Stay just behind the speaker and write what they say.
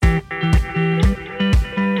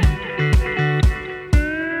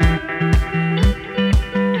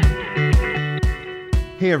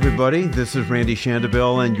Hey everybody, this is Randy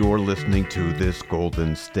Shandobil and you're listening to This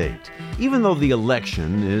Golden State. Even though the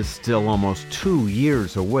election is still almost 2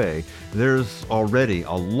 years away, there's already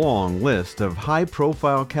a long list of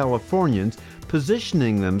high-profile Californians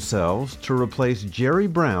positioning themselves to replace Jerry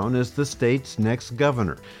Brown as the state's next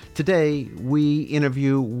governor. Today, we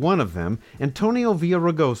interview one of them, Antonio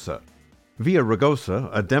Villaraigosa. Villaraigosa,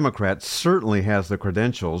 a Democrat, certainly has the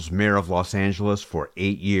credentials, mayor of Los Angeles for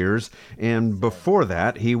 8 years, and before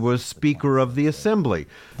that, he was Speaker of the Assembly.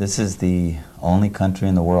 This is the only country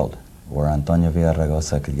in the world where Antonio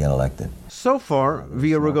Villaraigosa could get elected. So far,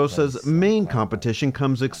 Villaraigosa's main competition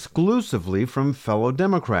comes exclusively from fellow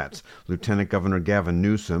Democrats, Lieutenant Governor Gavin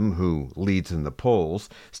Newsom, who leads in the polls,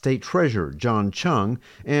 State Treasurer John Chung,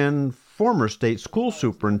 and former state school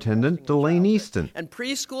superintendent Delane Easton. And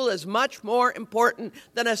preschool is much more important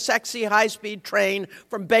than a sexy high-speed train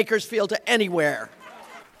from Bakersfield to anywhere.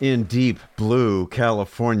 In deep blue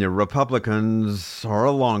California, Republicans are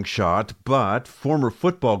a long shot, but former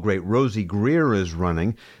football great Rosie Greer is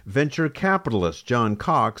running. Venture capitalist John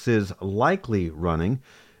Cox is likely running.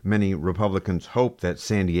 Many Republicans hope that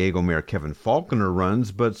San Diego Mayor Kevin Faulconer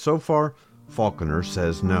runs, but so far, Faulconer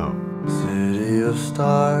says no. City of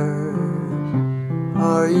stars,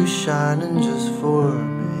 are you shining just for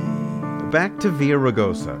me? Back to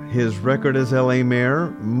Villaraigosa. His record as LA mayor,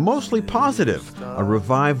 mostly positive. A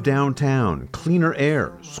revived downtown, cleaner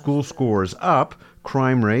air, school scores up,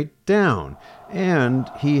 crime rate down. And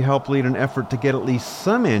he helped lead an effort to get at least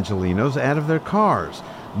some Angelenos out of their cars.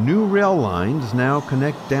 New rail lines now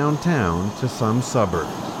connect downtown to some suburbs.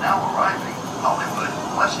 Now arriving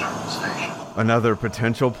Hollywood Western Station. Another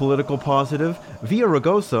potential political positive,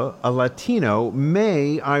 Villaraigosa, a Latino,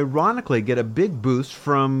 may ironically get a big boost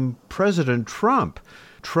from President Trump.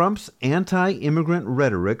 Trump's anti-immigrant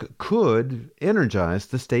rhetoric could energize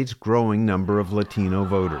the state's growing number of Latino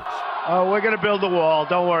voters. Oh, we're going to build the wall.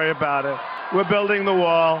 Don't worry about it. We're building the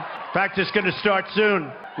wall. In fact, it's going to start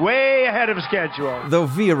soon. Way ahead of schedule. Though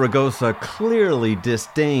Villaraigosa clearly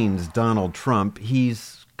disdains Donald Trump,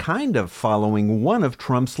 he's kind of following one of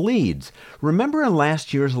Trump's leads. Remember in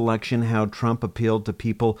last year's election how Trump appealed to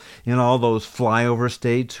people in all those flyover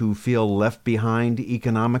states who feel left behind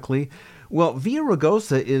economically? Well,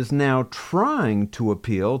 Villaraigosa is now trying to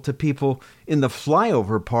appeal to people in the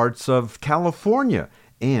flyover parts of California,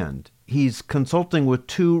 and he's consulting with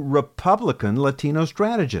two Republican Latino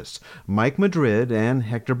strategists, Mike Madrid and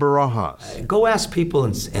Hector Barajas. Go ask people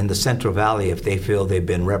in the Central Valley if they feel they've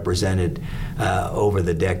been represented over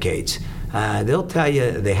the decades. They'll tell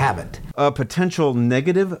you they haven't. A potential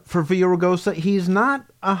negative for Villaraigosa, he's not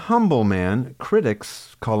a humble man.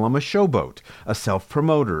 Critics call him a showboat, a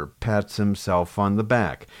self-promoter, pats himself on the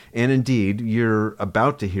back. And indeed, you're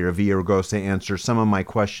about to hear Villaraigosa answer some of my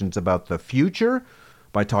questions about the future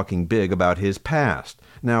by talking big about his past.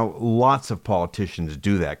 Now, lots of politicians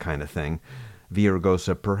do that kind of thing.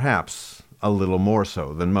 Villaraigosa perhaps a little more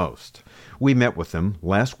so than most. We met with him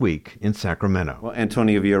last week in Sacramento. Well,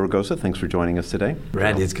 Antonio Villaraigosa, thanks for joining us today.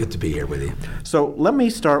 Randy, it's good to be here with you. So let me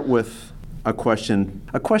start with a question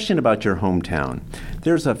about your hometown.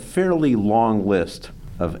 There's a fairly long list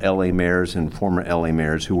of LA mayors and former LA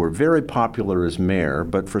mayors who were very popular as mayor,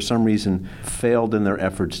 but for some reason failed in their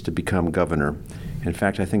efforts to become governor. In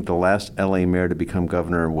fact, I think the last LA mayor to become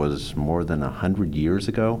governor was more than 100 years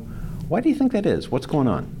ago. Why do you think that is? What's going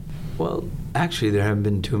on? Well, actually, there haven't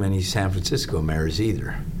been too many San Francisco mayors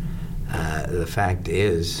either. The fact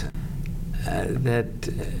is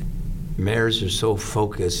that mayors are so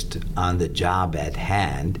focused on the job at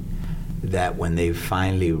hand that when they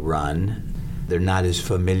finally run, they're not as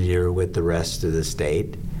familiar with the rest of the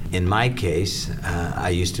state. In my case, I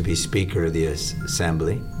used to be Speaker of the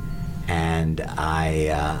Assembly, and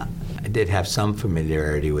I did have some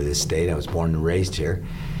familiarity with the state. I was born and raised here.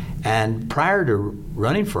 And prior to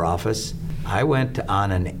running for office, I went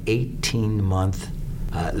on an 18-month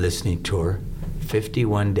listening tour,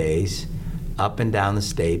 51 days, up and down the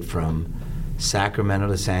state from Sacramento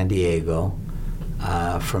to San Diego,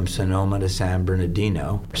 from Sonoma to San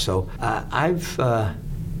Bernardino. So I've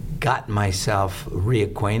gotten myself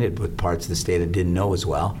reacquainted with parts of the state I didn't know as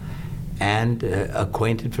well, and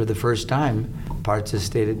acquainted for the first time parts of the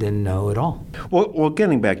state I didn't know at all. Well,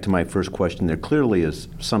 getting back to my first question, there clearly is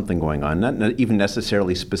something going on, not even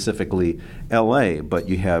necessarily specifically L.A., but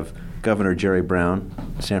you have Governor Jerry Brown,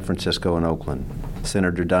 San Francisco and Oakland,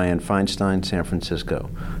 Senator Dianne Feinstein, San Francisco,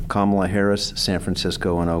 Kamala Harris, San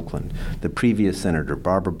Francisco and Oakland, the previous Senator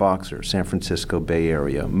Barbara Boxer, San Francisco Bay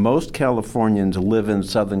Area. Most Californians live in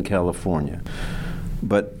Southern California,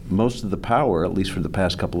 but most of the power, at least for the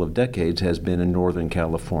past couple of decades, has been in Northern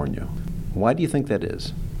California. Why do you think that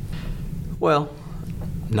is? Well,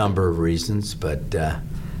 number of reasons, but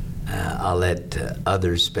I'll let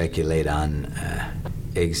others speculate on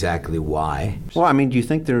exactly why. Well, I mean, do you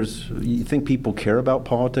think people care about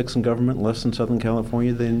politics and government less in Southern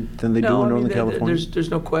California than they do in Northern California? There's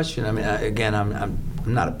no question. I mean, again, I'm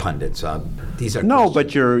not a pundit, so these are no. questions.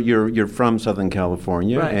 But you're from Southern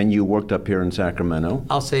California, right, and you worked up here in Sacramento.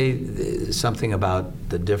 I'll say something about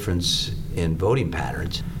the difference in voting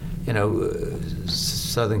patterns. You know,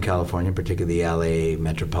 Southern California, particularly the LA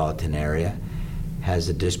metropolitan area, has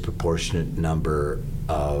a disproportionate number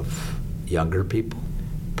of younger people,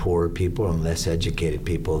 poorer people, and less educated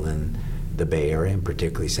people than the Bay Area, and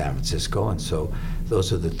particularly San Francisco. And so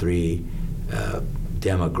those are the three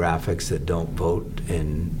demographics that don't vote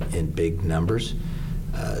in big numbers.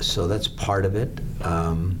 So that's part of it.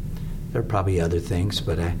 There are probably other things,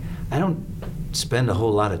 but I don't spend a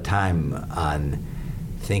whole lot of time on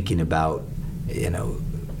thinking about,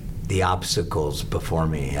 the obstacles before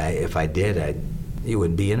me. If I did, you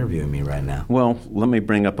wouldn't be interviewing me right now. Well, let me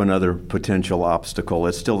bring up another potential obstacle.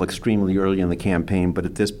 It's still extremely early in the campaign, but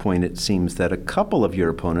at this point it seems that a couple of your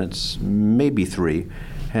opponents, maybe three,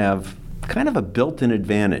 have kind of a built-in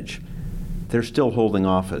advantage. They're still holding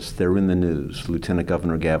office. They're in the news. Lieutenant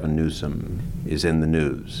Governor Gavin Newsom is in the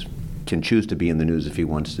news, can choose to be in the news if he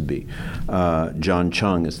wants to be. John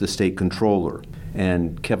Chung is the state controller.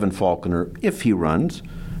 And Kevin Faulconer, if he runs,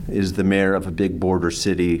 is the mayor of a big border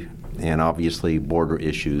city, and obviously border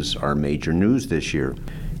issues are major news this year.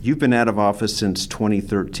 You've been out of office since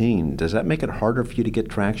 2013. Does that make it harder for you to get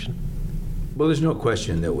traction? Well, there's no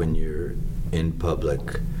question that when you're in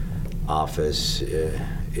public office,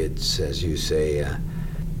 it's, as you say,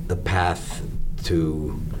 the path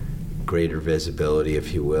to greater visibility,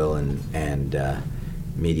 if you will, and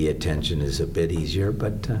media attention is a bit easier.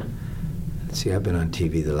 But see, I've been on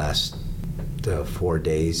TV the last 4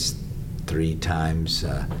 days, 3 times,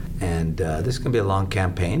 and this is going to be a long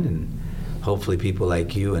campaign, and hopefully people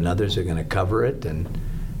like you and others are going to cover it, and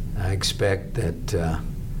I expect that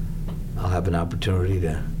I'll have an opportunity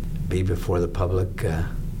to be before the public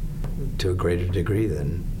to a greater degree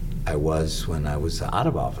than I was when I was out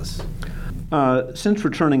of office. Since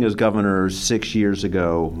returning as governor 6 years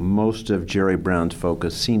ago, most of Jerry Brown's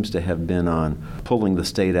focus seems to have been on pulling the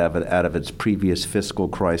state out of its previous fiscal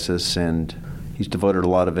crisis, and he's devoted a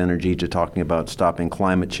lot of energy to talking about stopping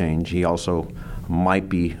climate change. He also might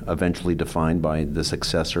be eventually defined by the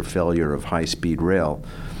success or failure of high-speed rail.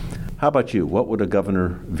 How about you? What would a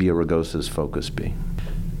Governor Villaraigosa's focus be?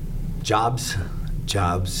 Jobs,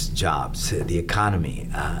 jobs, jobs. The economy.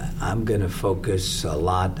 I'm going to focus a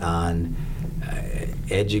lot on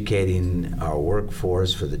educating our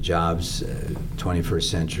workforce for the jobs, 21st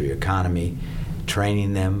century economy,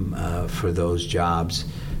 training them for those jobs,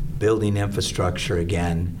 building infrastructure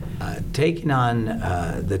again, taking on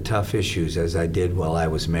the tough issues as I did while I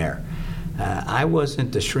was mayor. I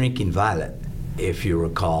wasn't a shrinking violet, if you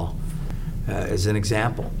recall. As an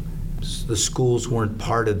example, the schools weren't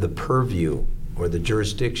part of the purview or the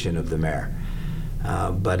jurisdiction of the mayor,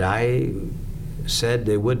 but I said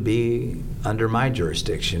they would be under my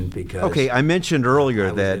jurisdiction because... Okay, I mentioned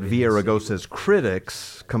earlier that Villaraigosa's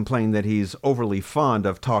critics complain that he's overly fond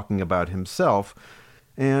of talking about himself,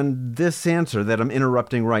 and this answer that I'm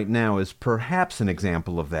interrupting right now is perhaps an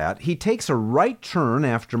example of that. He takes a right turn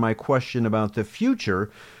after my question about the future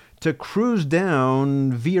to cruise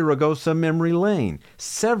down Villaraigosa memory lane.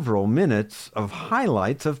 Several minutes of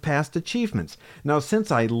highlights of past achievements. Now,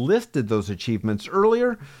 since I listed those achievements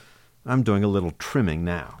earlier, I'm doing a little trimming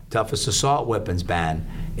now. Toughest assault weapons ban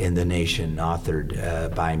in the nation,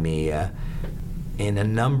 authored by me in a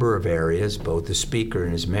number of areas, both as speaker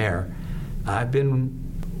and as mayor. I've been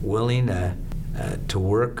willing to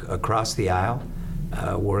work across the aisle,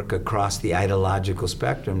 work across the ideological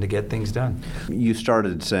spectrum to get things done. You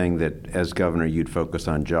started saying that as governor you'd focus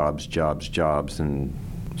on jobs, jobs, jobs, and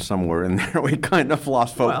somewhere in there we kind of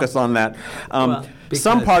lost focus on that.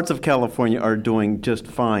 Some parts of California are doing just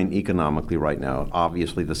fine economically right now.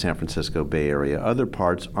 Obviously the San Francisco Bay Area. Other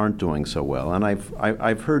parts aren't doing so well. And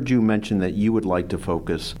I've heard you mention that you would like to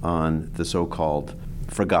focus on the so-called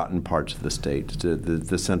forgotten parts of the state,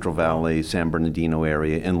 the Central Valley, San Bernardino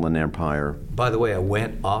area, Inland Empire. By the way, I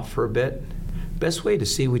went off for a bit. Best way to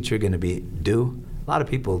see what you're going to do, a lot of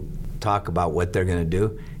people talk about what they're going to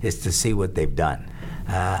do, is to see what they've done.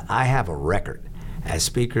 I have a record as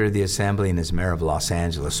Speaker of the Assembly and as Mayor of Los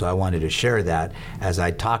Angeles, so I wanted to share that as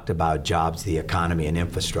I talked about jobs, the economy, and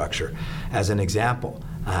infrastructure. As an example,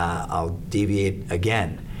 I'll deviate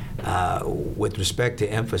again. With respect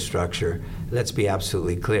to infrastructure, let's be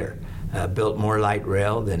absolutely clear. built more light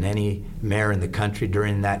rail than any mayor in the country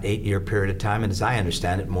during that 8-year period of time, and as I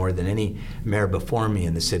understand it, more than any mayor before me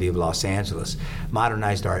in the city of Los Angeles.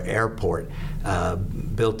 Modernized our airport,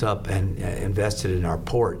 built up and invested in our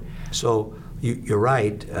port. So you're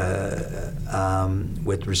right,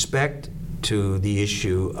 with respect to the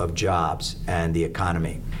issue of jobs and the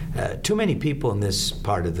economy. Too many people in this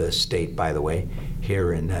part of the state, by the way,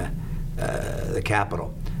 here in the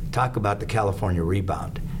capital, talk about the California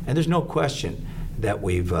rebound. And there's no question that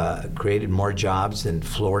we've created more jobs than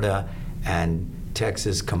Florida and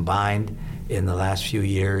Texas combined in the last few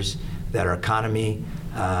years, that our economy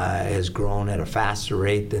has grown at a faster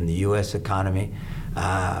rate than the U.S. economy.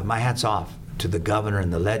 My hat's off to the governor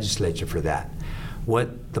and the legislature for that.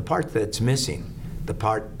 The part that's missing, the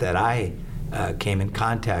part that I came in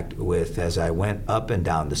contact with as I went up and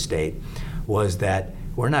down the state, was that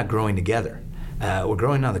we're not growing together. We're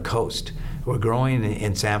growing on the coast. We're growing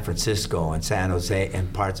in San Francisco and San Jose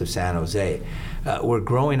and parts of San Jose. We're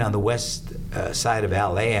growing on the west side of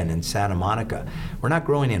LA and in Santa Monica. We're not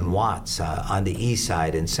growing in Watts on the east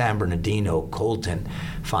side in San Bernardino, Colton,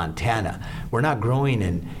 Fontana. We're not growing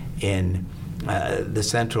in the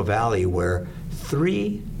Central Valley, where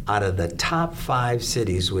 3 out of the top 5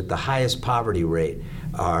 cities with the highest poverty rate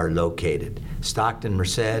are located: Stockton,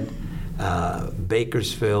 Merced,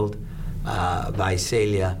 Bakersfield,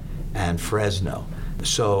 Visalia, and Fresno.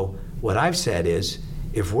 So what I've said is,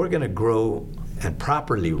 if we're going to grow and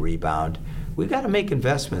properly rebound, we've got to make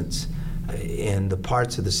investments in the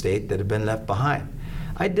parts of the state that have been left behind.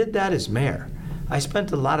 I did that as mayor. I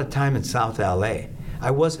spent a lot of time in South LA. I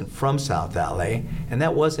wasn't from South LA, and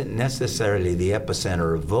that wasn't necessarily the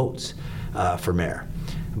epicenter of votes for mayor.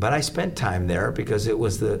 But I spent time there because it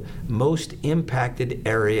was the most impacted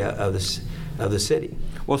area of the city.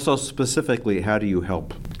 Well, so specifically, how do you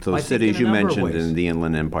help those cities you mentioned in the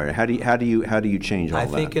Inland Empire? How do you change all that?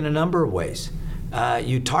 I think in a number of ways.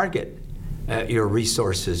 You target your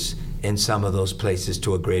resources in some of those places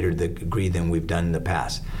to a greater degree than we've done in the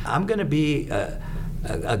past. I'm going to be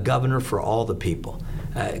a governor for all the people.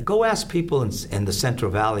 Go ask people in the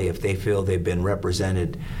Central Valley if they feel they've been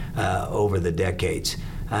represented over the decades.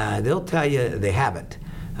 They'll tell you they haven't.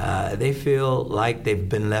 They feel like they've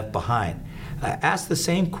been left behind. Ask the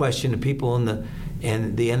same question to people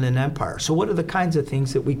in the Inland Empire. So what are the kinds of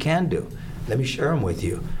things that we can do? Let me share them with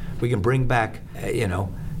you. We can bring back,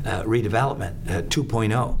 redevelopment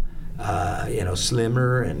 2.0,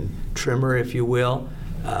 slimmer and trimmer, if you will,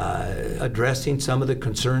 addressing some of the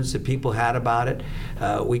concerns that people had about it.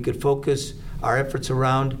 We could focus our efforts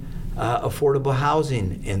around affordable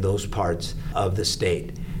housing in those parts of the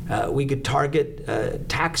state. We could target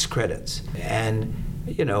tax credits and,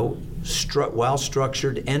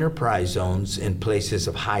 well-structured enterprise zones in places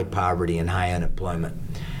of high poverty and high unemployment.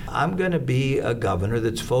 I'm going to be a governor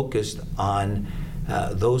that's focused on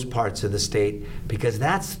those parts of the state, because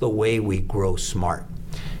that's the way we grow smart.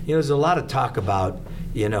 There's a lot of talk about,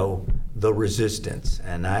 the resistance,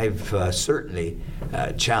 and I've certainly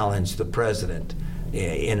challenged the president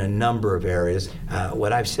in a number of areas.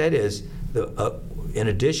 What I've said is, in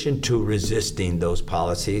addition to resisting those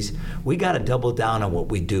policies, we got to double down on what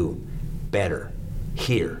we do better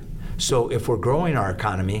here. So if we're growing our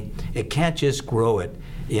economy, it can't just grow it,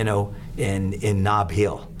 in Nob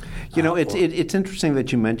Hill. It's interesting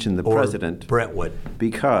that you mentioned the president, Brentwood,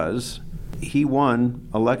 because he won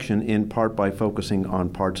election in part by focusing on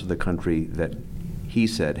parts of the country that he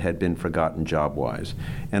said had been forgotten job-wise.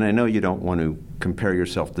 And I know you don't want to compare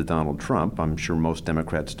yourself to Donald Trump. I'm sure most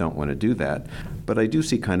Democrats don't want to do that. But I do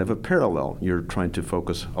see kind of a parallel. You're trying to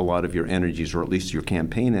focus a lot of your energies, or at least your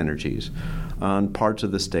campaign energies, on parts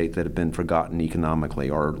of the state that have been forgotten economically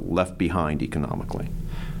or left behind economically.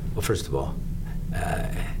 Well, first of all,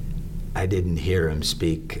 I didn't hear him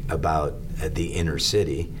speak about the inner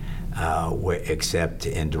city, except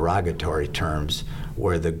in derogatory terms,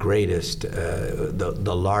 where the greatest,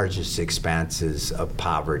 the largest expanses of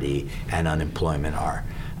poverty and unemployment are.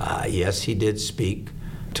 Yes, he did speak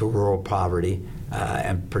to rural poverty,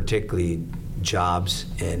 and particularly jobs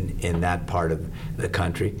in that part of the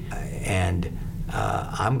country. And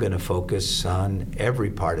I'm going to focus on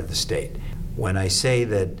every part of the state. When I say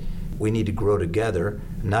that we need to grow together,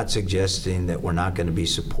 I'm not suggesting that we're not going to be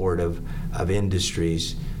supportive of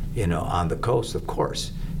industries, on the coast, of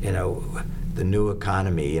course. The new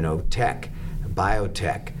economy, tech,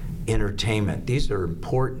 biotech, entertainment. These are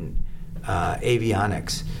important.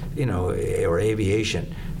 Avionics, or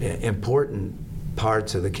aviation, important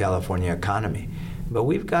parts of the California economy. But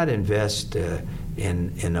we've got to invest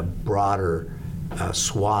in a broader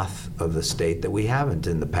swath of the state that we haven't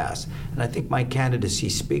in the past. And I think my candidacy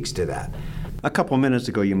speaks to that. A couple of minutes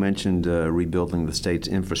ago, you mentioned rebuilding the state's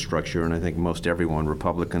infrastructure, and I think most everyone,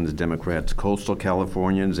 Republicans, Democrats, coastal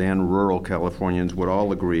Californians, and rural Californians would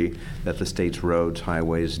all agree that the state's roads,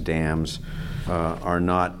 highways, dams are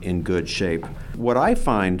not in good shape. What I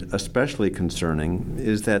find especially concerning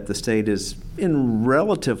is that the state is in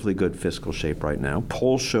relatively good fiscal shape right now.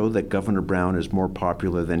 Polls show that Governor Brown is more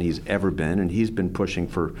popular than he's ever been, and he's been pushing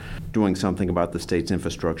for doing something about the state's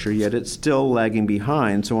infrastructure, yet it's still lagging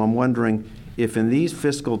behind. So I'm wondering if in these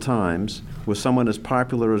fiscal times, with someone as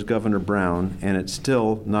popular as Governor Brown, and it's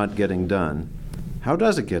still not getting done, how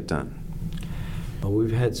does it get done? Well,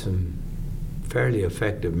 we've had some fairly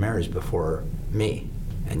effective mayors before me,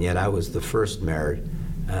 and yet I was the first mayor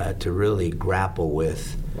to really grapple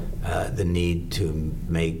with the need to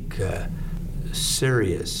make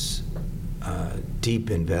serious,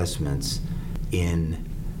 deep investments in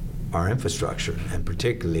our infrastructure, and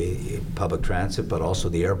particularly public transit, but also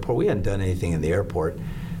the airport. We hadn't done anything in the airport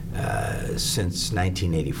since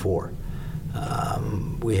 1984.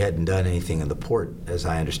 We hadn't done anything in the port, as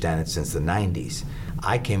I understand it, since the 90s.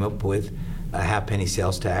 I came up with a half-penny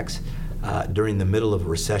sales tax during the middle of a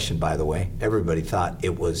recession, by the way. Everybody thought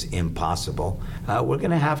it was impossible. We're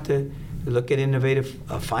going to have to look at innovative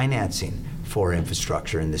financing for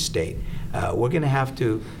infrastructure in the state. We're going to have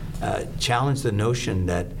to challenge the notion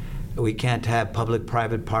that we can't have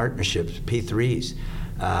public-private partnerships, P3s,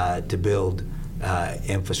 to build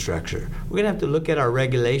infrastructure. We're going to have to look at our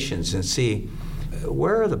regulations and see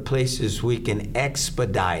where are the places we can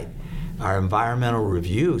expedite our environmental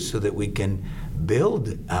review so that we can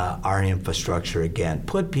build our infrastructure again,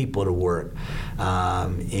 put people to work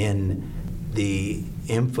in the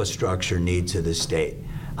infrastructure needs of the state.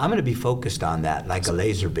 I'm going to be focused on that like a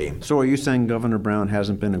laser beam. So are you saying Governor Brown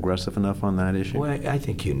hasn't been aggressive enough on that issue? Well, I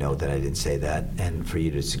think you know that I didn't say that, and for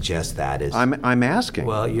you to suggest that is... I'm asking.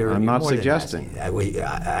 Well, I'm not suggesting.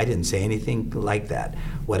 I didn't say anything like that.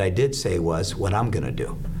 What I did say was what I'm going to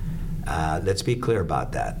do. Let's be clear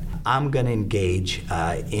about that. I'm going to engage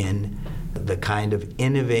in the kind of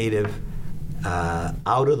innovative,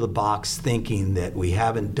 out-of-the-box thinking that we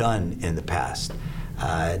haven't done in the past.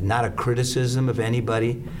 Not a criticism of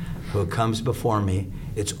anybody who comes before me.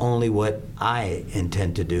 It's only what I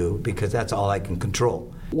intend to do because that's all I can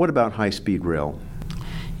control. What about high-speed rail?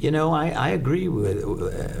 You know, I agree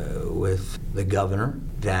with the governor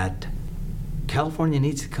that California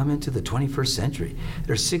needs to come into the 21st century.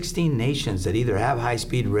 There are 16 nations that either have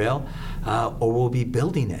high-speed rail or will be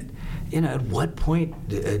building it. You know, at what point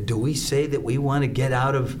do we say that we want to get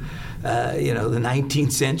out of, the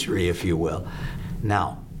 19th century, if you will?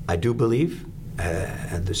 Now, I do believe,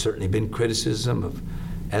 and there's certainly been criticism of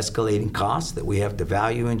escalating costs, that we have to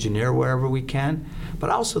value engineer wherever we can,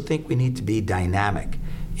 but I also think we need to be dynamic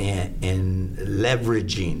in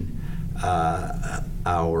leveraging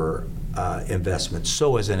our investments.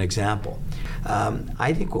 So as an example,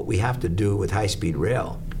 I think what we have to do with high-speed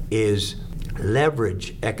rail is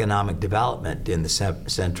leverage economic development in the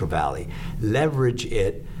Central Valley, leverage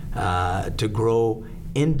it to grow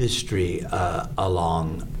industry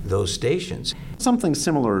along those stations. Something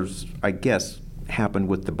similar, I guess, happened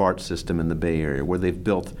with the BART system in the Bay Area, where they've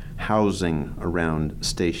built housing around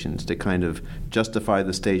stations to kind of justify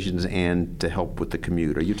the stations and to help with the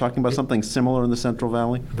commute. Are you talking about something similar in the Central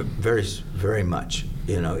Valley? Very, very much.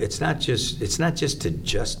 You know, it's not just to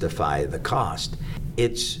justify the cost.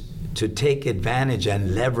 It's to take advantage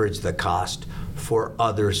and leverage the cost for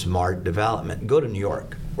other smart development. Go to New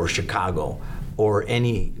York or Chicago or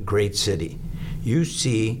any great city. You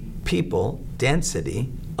see people,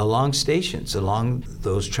 density, along stations, along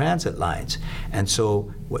those transit lines. And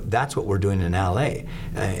so that's what we're doing in LA.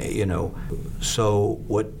 So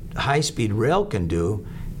what high-speed rail can do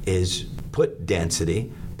is put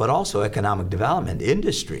density, but also economic development,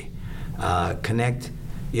 industry, connect,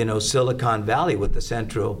 Silicon Valley with the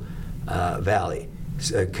Central Valley,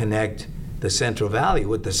 connect the Central Valley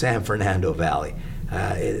with the San Fernando Valley.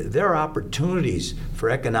 There are opportunities for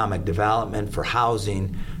economic development, for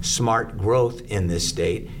housing, smart growth in this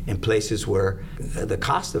state in places where the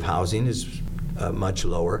cost of housing is much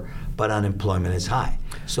lower, but unemployment is high.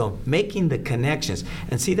 So making the connections,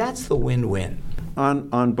 and see, that's the win-win.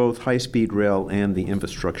 On both high-speed rail and the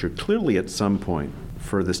infrastructure, clearly at some point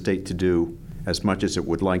for the state to do as much as it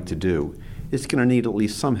would like to do, it's going to need at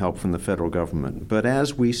least some help from the federal government. But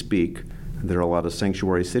as we speak, there are a lot of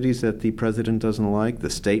sanctuary cities that the president doesn't like. The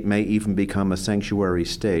state may even become a sanctuary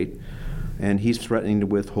state, and he's threatening to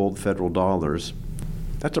withhold federal dollars.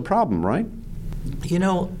 That's a problem, right?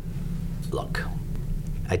 Look,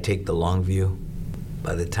 I take the long view.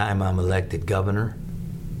 by the time I'm elected governor,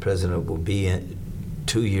 President will be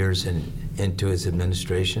 2 years into his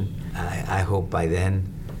administration. I hope by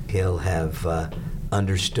then he'll have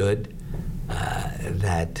understood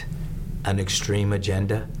that an extreme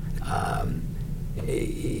agenda,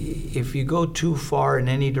 if you go too far in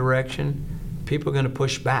any direction, people are going to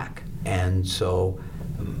push back. And so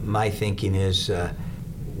my thinking is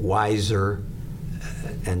wiser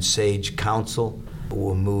and sage counsel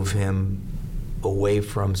will move him away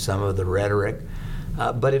from some of the rhetoric.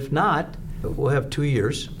 But if not, we'll have 2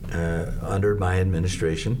 years under my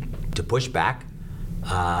administration to push back.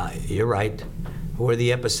 You're right. We're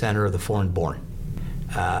the epicenter of the foreign-born.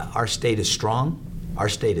 Our state is strong. Our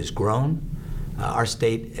state has grown. Our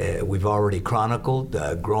state, we've already chronicled,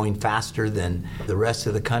 growing faster than the rest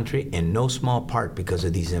of the country, in no small part because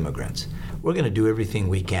of these immigrants. We're going to do everything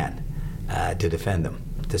we can to defend them,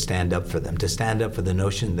 to stand up for them, to stand up for the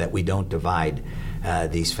notion that we don't divide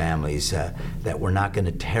these families, that we're not going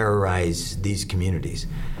to terrorize these communities.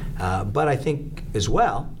 But I think as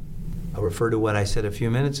well, I'll refer to what I said a few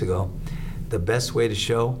minutes ago, the best way to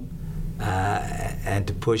show and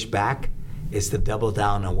to push back is to double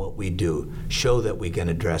down on what we do. Show that we can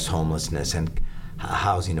address homelessness and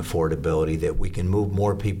housing affordability, that we can move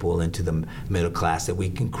more people into the middle class, that we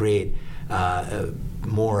can create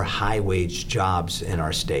more high-wage jobs in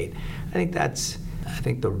our state. I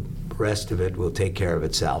think the rest of it will take care of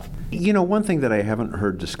itself. You know, one thing that I haven't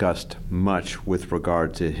heard discussed much with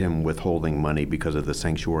regard to him withholding money because of the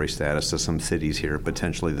sanctuary status of some cities here,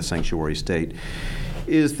 potentially the sanctuary state,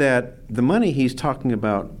 is that the money he's talking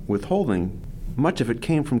about withholding, much of it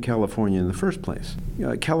came from California in the first place.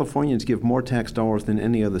 Californians give more tax dollars than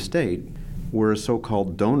any other state. We're a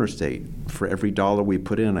so-called donor state. For every dollar we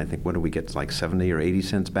put in, I think, what do we get, like 70 or 80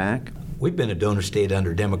 cents back? We've been a donor state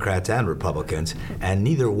under Democrats and Republicans, and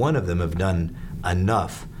neither one of them have done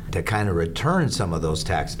enough to kind of return some of those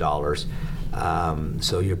tax dollars.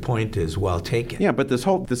 So your point is well taken. Yeah, but this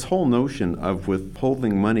whole notion of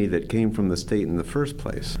withholding money that came from the state in the first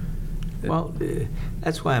place. Well,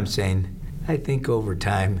 that's why I'm saying I think over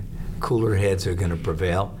time cooler heads are going to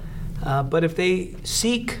prevail. But if they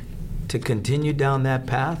seek to continue down that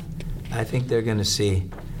path, I think they're going to see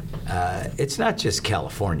it's not just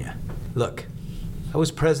California. Look, I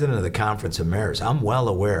was president of the Conference of Mayors. I'm well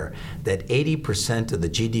aware that 80% of the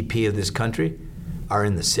GDP of this country are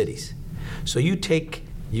in the cities. So you take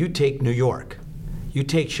New York, you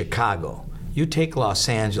take Chicago, you take Los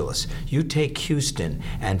Angeles, you take Houston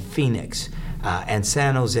and Phoenix and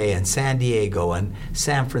San Jose and San Diego and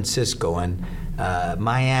San Francisco and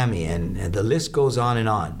Miami, and the list goes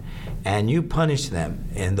on, and you punish them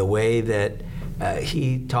in the way that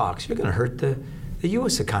he talks, you're going to hurt the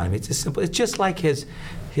U.S. economy. It's as simple. It's just like his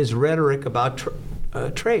rhetoric about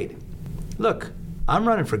trade. Look, I'm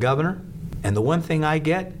running for governor, and the one thing I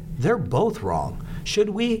get, they're both wrong.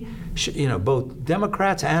 Should both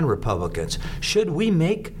Democrats and Republicans, should we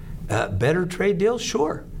make better trade deals?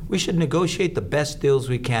 Sure. We should negotiate the best deals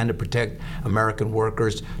we can to protect American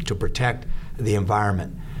workers, to protect the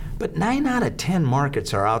environment. But 9 out of 10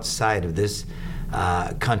 markets are outside of this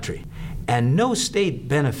country. And no state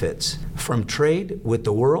benefits from trade with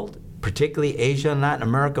the world, particularly Asia and Latin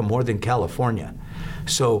America, more than California.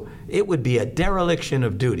 So it would be a dereliction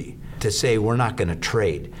of duty to say we're not going to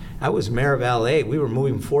trade. I was mayor of LA. We were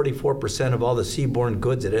moving 44% of all the seaborne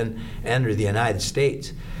goods that enter the United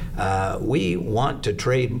States. We want to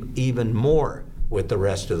trade even more with the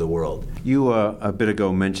rest of the world. You a bit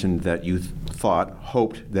ago mentioned that you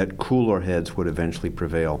hoped that cooler heads would eventually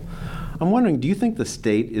prevail. I'm wondering, do you think the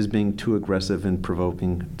state is being too aggressive in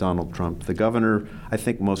provoking Donald Trump? The governor, I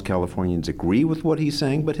think most Californians agree with what he's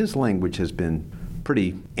saying, but his language has been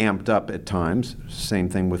pretty amped up at times. Same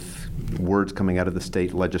thing with words coming out of the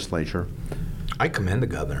state legislature. I commend the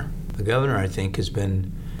governor. The governor, I think, has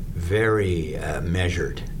been very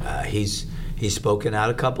measured. He's spoken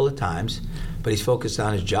out a couple of times, but he's focused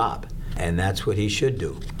on his job, and that's what he should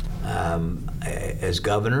do. As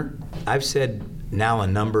governor, I've said now a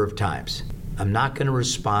number of times, I'm not going to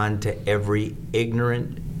respond to every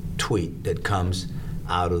ignorant tweet that comes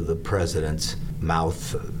out of the president's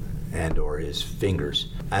mouth and or his fingers.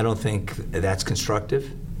 I don't think that's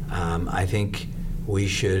constructive. I think we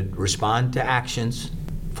should respond to actions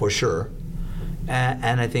for sure,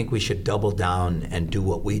 and I think we should double down and do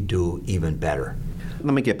what we do even better.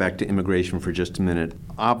 Let me get back to immigration for just a minute.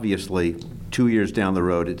 Obviously, 2 years down the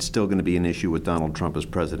road, it's still going to be an issue with Donald Trump as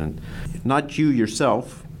president. Not you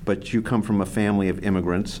yourself, but you come from a family of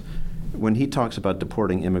immigrants. When he talks about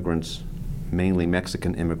deporting immigrants, mainly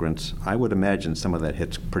Mexican immigrants, I would imagine some of that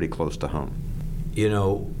hits pretty close to home. You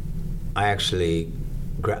know, I actually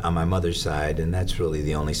on my mother's side, and that's really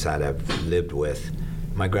the only side I've lived with.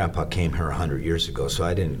 My grandpa came here 100 years ago, so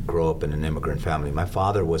I didn't grow up in an immigrant family. My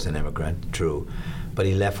father was an immigrant, true, but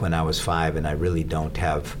he left when I was 5, and I really don't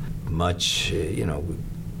have much,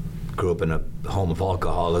 grew up in a home of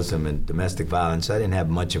alcoholism and domestic violence. I didn't have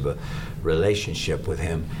much of a relationship with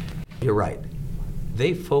him. You're right.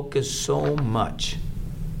 They focus so much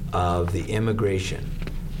of the immigration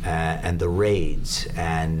and the raids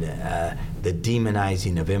and the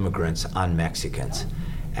demonizing of immigrants on Mexicans.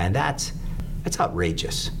 And that's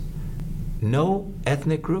outrageous. No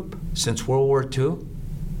ethnic group since World War II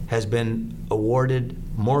has been awarded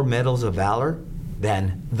more medals of valor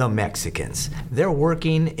than the Mexicans. They're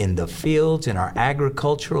working in the fields, in our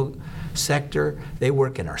agricultural sector. They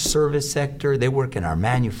work in our service sector. They work in our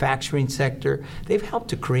manufacturing sector. They've helped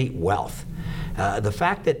to create wealth. The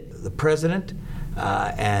fact that the president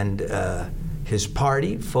and his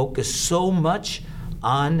party focus so much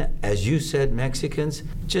on, as you said, Mexicans,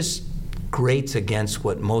 just grates against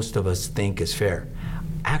what most of us think is fair.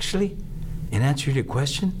 Actually, in answer to your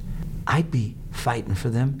question, I'd be fighting for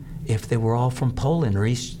them if they were all from Poland or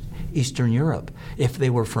Eastern Europe, if they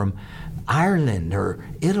were from Ireland or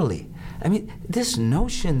Italy. I mean, this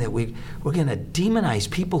notion that we're going to demonize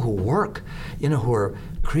people who work, who are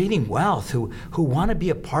creating wealth, who want to be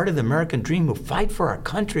a part of the American dream, who fight for our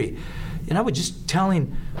country. I was just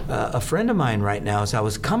telling a friend of mine right now as I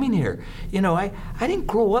was coming here, I didn't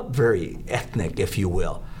grow up very ethnic, if you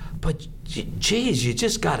will. But, geez, you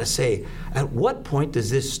just got to say, at what point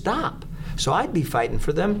does this stop? So I'd be fighting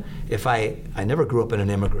for them if I never grew up in an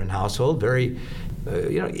immigrant household, very,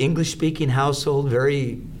 English-speaking household,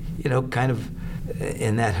 very, kind of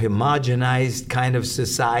in that homogenized kind of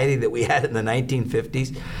society that we had in the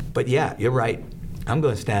 1950s. But yeah, you're right. I'm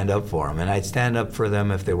going to stand up for them, and I'd stand up for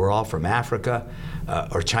them if they were all from Africa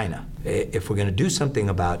or China. If we're going to do something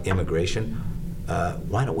about immigration,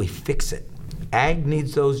 why don't we fix it? Ag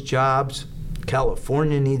needs those jobs.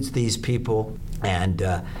 California needs these people. And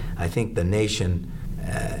I think the nation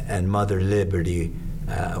and Mother Liberty,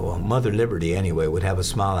 Mother Liberty anyway, would have a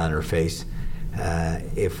smile on her face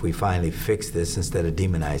if we finally fix this instead of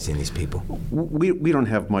demonizing these people. We don't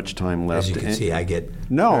have much time left. As you can see, I get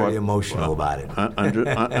very emotional about it.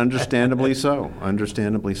 Understandably so.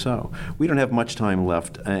 Understandably so. We don't have much time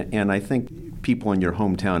left, and I think people in your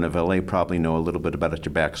hometown of L.A. probably know a little bit about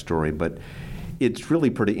your backstory, but it's really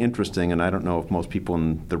pretty interesting, and I don't know if most people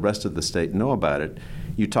in the rest of the state know about it.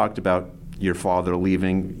 You talked about your father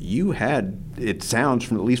leaving. You had, it sounds,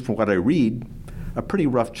 from at least from what I read, a pretty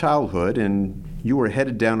rough childhood, and you were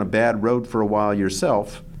headed down a bad road for a while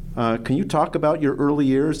yourself. Can you talk about your early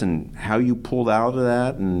years and how you pulled out of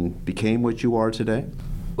that and became what you are today?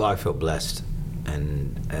 Well, I feel blessed.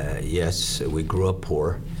 And yes, we grew up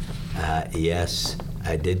poor. Yes,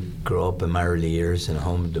 I did grow up in my early years in a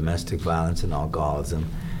home of domestic violence and alcoholism,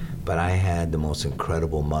 but I had the most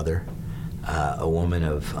incredible mother, a woman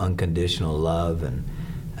of unconditional love and,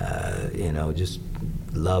 just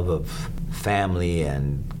love of family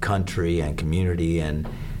and country and community, and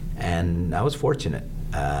I was fortunate.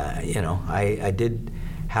 I did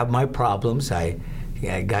have my problems. I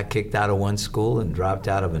got kicked out of one school and dropped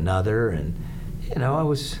out of another, and, I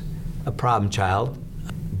was a problem child.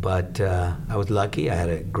 But I was lucky. I had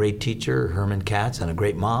a great teacher, Herman Katz, and a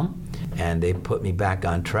great mom, and they put me back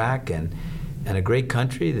on track, and a great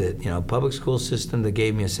country that, public school system that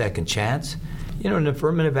gave me a second chance, an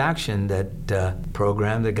affirmative action that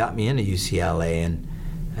program that got me into UCLA. And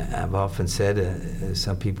I've often said,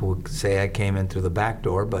 some people would say I came in through the back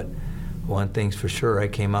door, but one thing's for sure, I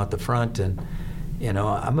came out the front. And,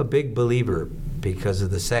 I'm a big believer because of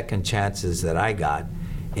the second chances that I got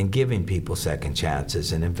in giving people second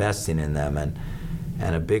chances and investing in them,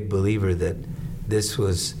 and a big believer that this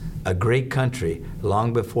was a great country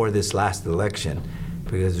long before this last election,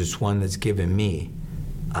 because it's one that's given me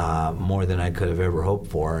more than I could have ever hoped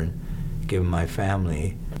for, and given my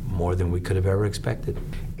family more than we could have ever expected.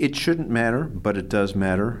 It shouldn't matter, but it does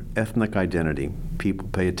matter. Ethnic identity. People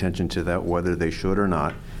pay attention to that whether they should or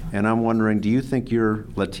not. And I'm wondering, do you think your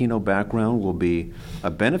Latino background will be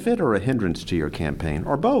a benefit or a hindrance to your campaign,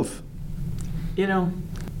 or both?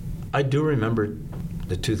 I do remember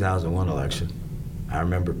the 2001 election. I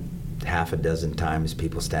remember half a dozen times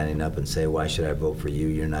people standing up and say, "Why should I vote for you?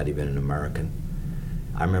 You're not even an American."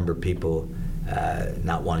 I remember people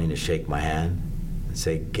not wanting to shake my hand and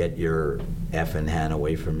say, "Get your effing hand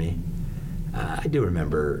away from me." I do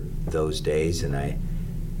remember those days, and I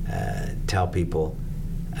tell people,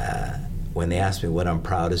 when they ask me what I'm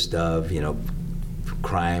proudest of,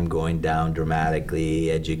 crime going down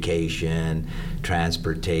dramatically, education,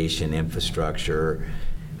 transportation, infrastructure.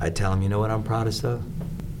 I tell them, you know what I'm proudest of?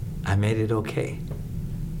 I made it okay.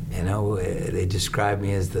 You know, they described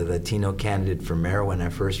me as the Latino candidate for mayor when I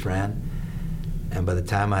first ran. And by the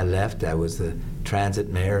time I left, I was the transit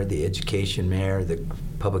mayor, the education mayor, the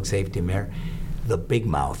public safety mayor, the big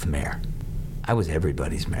mouth mayor. I was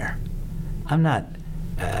everybody's mayor. I'm not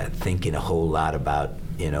thinking a whole lot about,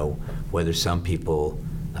 you know, whether some people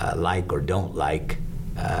like or don't like,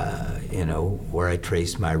 you know, where I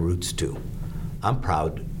trace my roots to. I'm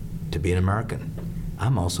proud to be an American.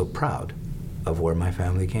 I'm also proud of where my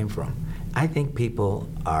family came from. I think people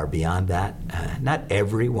are beyond that. Not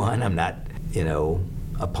everyone. I'm not, you know,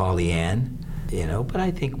 a Pollyann, you know, but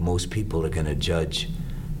I think most people are going to judge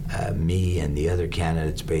me and the other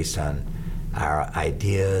candidates based on our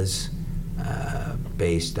ideas,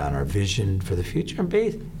 based on our vision for the future,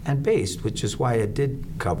 and based, which is why I did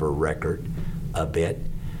cover record a bit,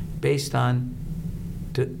 based on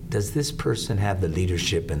does this person have the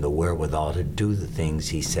leadership and the wherewithal to do the things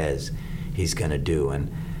he says he's going to do?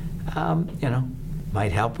 And, you know,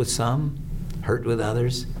 might help with some, hurt with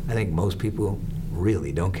others. I think most people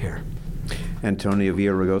really don't care. Antonio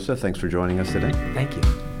Villaraigosa, thanks for joining us today. Thank you.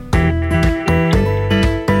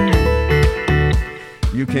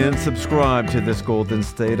 You can subscribe to This Golden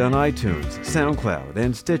State on iTunes, SoundCloud,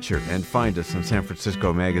 and Stitcher, and find us on San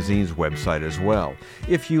Francisco Magazine's website as well.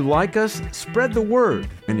 If you like us, spread the word.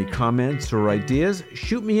 Any comments or ideas,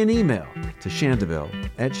 shoot me an email to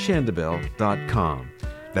Shandobil@shandobil.com.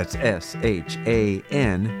 That's Shandobil.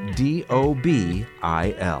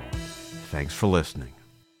 Thanks for listening.